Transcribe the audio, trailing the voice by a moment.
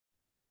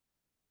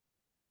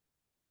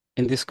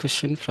In this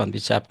question from the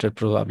chapter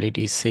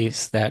probability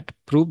says that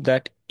prove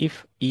that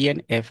if E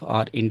and F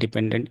are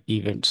independent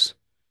events,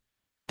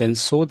 then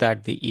so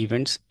that the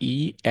events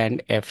E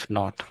and F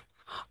not.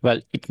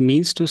 Well, it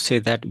means to say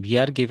that we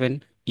are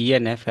given E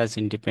and F as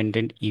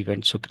independent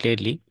events. So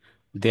clearly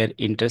their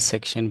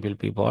intersection will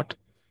be what?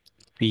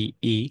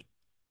 PE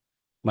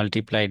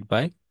multiplied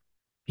by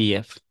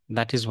PF.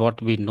 That is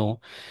what we know.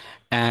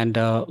 And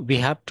we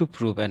have to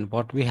prove. And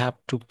what we have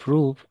to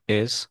prove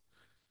is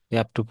we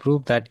have to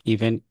prove that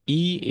even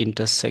E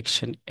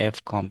intersection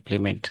F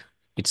complement,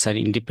 it's an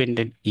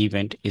independent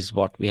event, is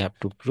what we have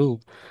to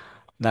prove.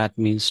 That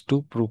means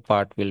to prove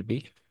part will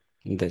be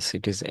this.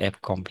 It is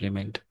F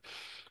complement.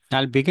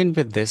 I'll begin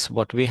with this.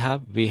 What we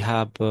have, we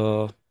have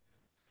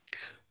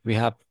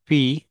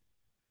P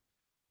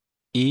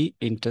E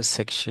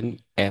intersection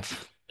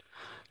F.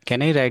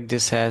 Can I write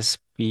this as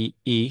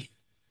PE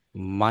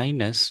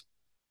minus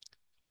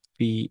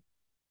PE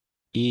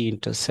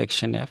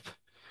intersection F?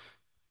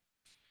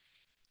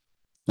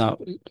 Now,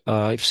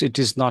 if it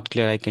is not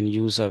clear, I can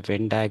use a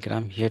Venn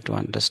diagram here to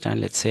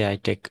understand. Let's say I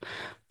take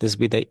this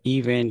be the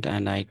event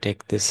and I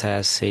take this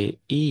as say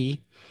E.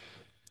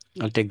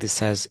 I'll take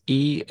this as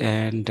E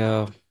and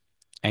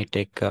I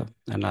take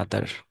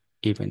another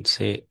event,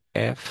 say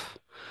F.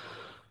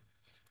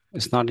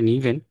 It's not an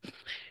event.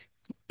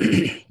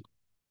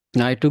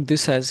 Now I took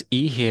this as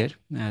E here,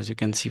 as you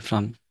can see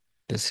from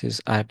this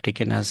is I have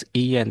taken as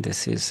E and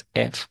this is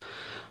F.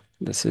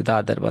 This is the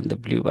other one, the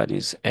blue one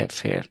is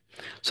F here.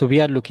 So we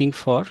are looking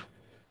for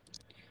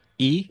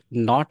E,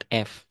 not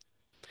F.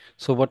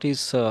 So what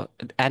is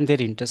and their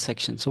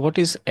intersection. So what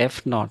is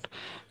F naught?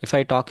 If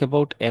I talk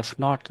about F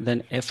naught,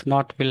 then F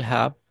naught will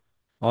have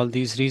all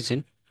these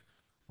reason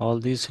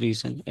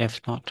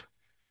F naught.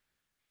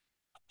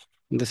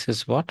 This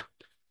is what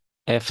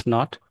F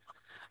naught.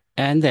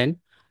 And then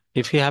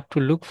if you have to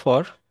look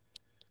for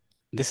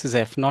this is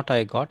F naught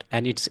I got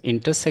and its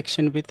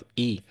intersection with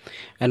E.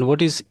 And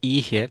what is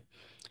E here?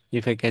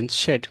 If I can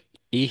shed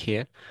E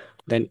here,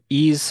 then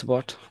E is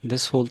what?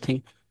 This whole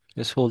thing.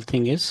 This whole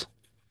thing is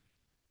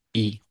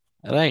E.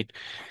 Right.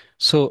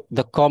 So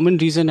the common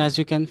reason, as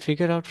you can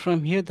figure out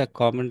from here, the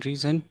common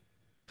reason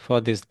for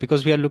this,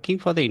 because we are looking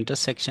for the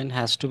intersection,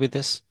 has to be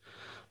this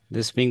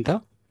being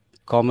the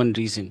common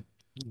reason,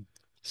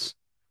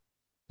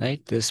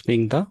 right? This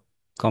being the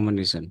common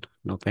reason.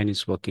 No pen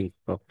is working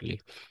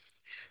properly.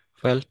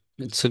 Well,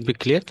 it should be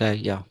clear that,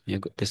 yeah,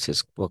 this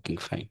is working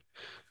fine.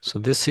 So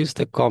this is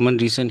the common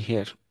reason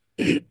here.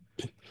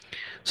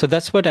 So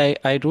that's what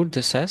I wrote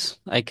this as.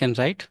 I can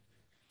write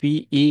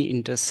PE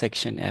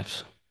intersection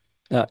F,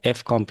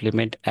 F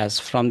complement as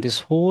from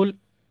this whole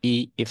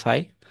E, if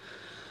I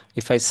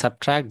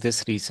subtract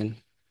this reason,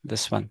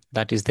 this one,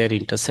 that is their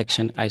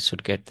intersection, I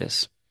should get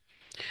this.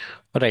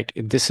 All right,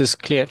 if this is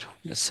clear,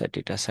 let's set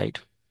it aside.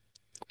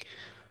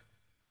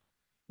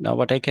 Now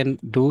what I can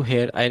do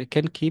here, I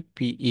can keep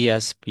PE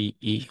as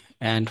PE.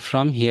 And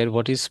from here,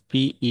 what is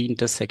PE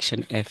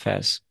intersection F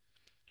as?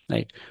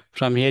 Right.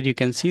 From here, you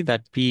can see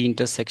that P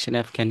intersection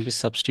F can be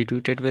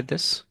substituted with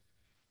this.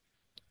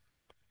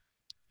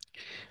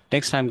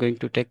 Next, I'm going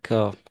to take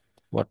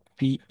what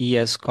PE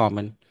as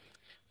common.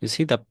 You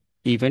see the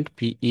event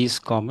PE is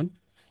common.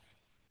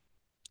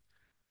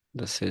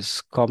 This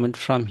is common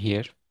from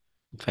here.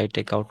 If I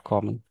take out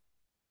common.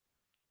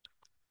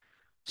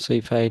 So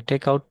if I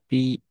take out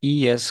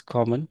PE as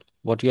common,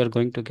 what you are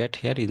going to get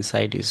here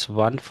inside is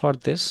 1 for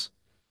this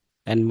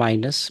and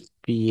minus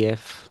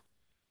PF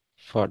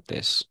for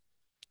this.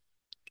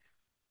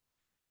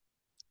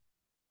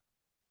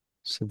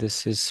 So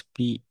this is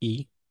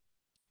PE.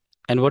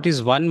 And what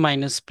is 1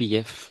 minus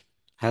PF?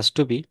 Has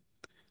to be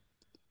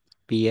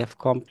PF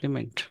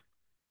complement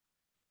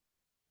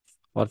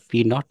or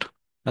P naught.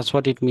 That's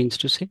what it means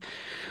to say.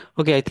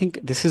 Okay, I think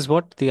this is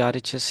what the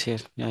RHS here,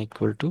 yeah,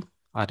 equal to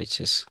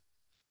RHS.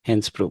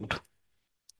 Hence proved.